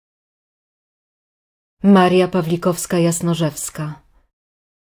Maria Pawlikowska-Jasnorzewska.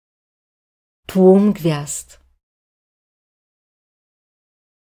 Tłum gwiazd.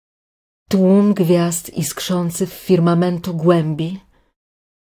 Tłum gwiazd iskrzący w firmamentu głębi,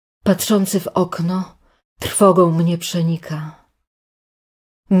 patrzący w okno, trwogą mnie przenika.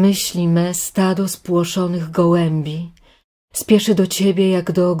 Myśli me stado spłoszonych gołębi spieszy do ciebie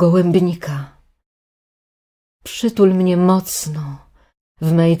jak do gołębnika. Przytul mnie mocno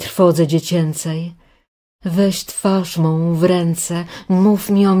w mej trwodze dziecięcej, weź twarz mą w ręce, mów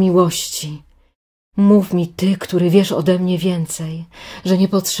mi o miłości. Mów mi ty, który wiesz ode mnie więcej, że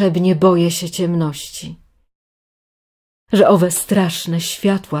niepotrzebnie boję się ciemności. Że owe straszne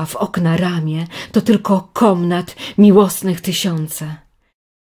światła w okna ramię to tylko komnat miłosnych tysiące,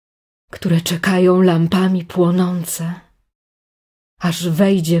 które czekają lampami płonące, aż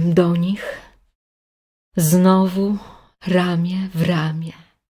wejdziem do nich znowu ramię w ramię.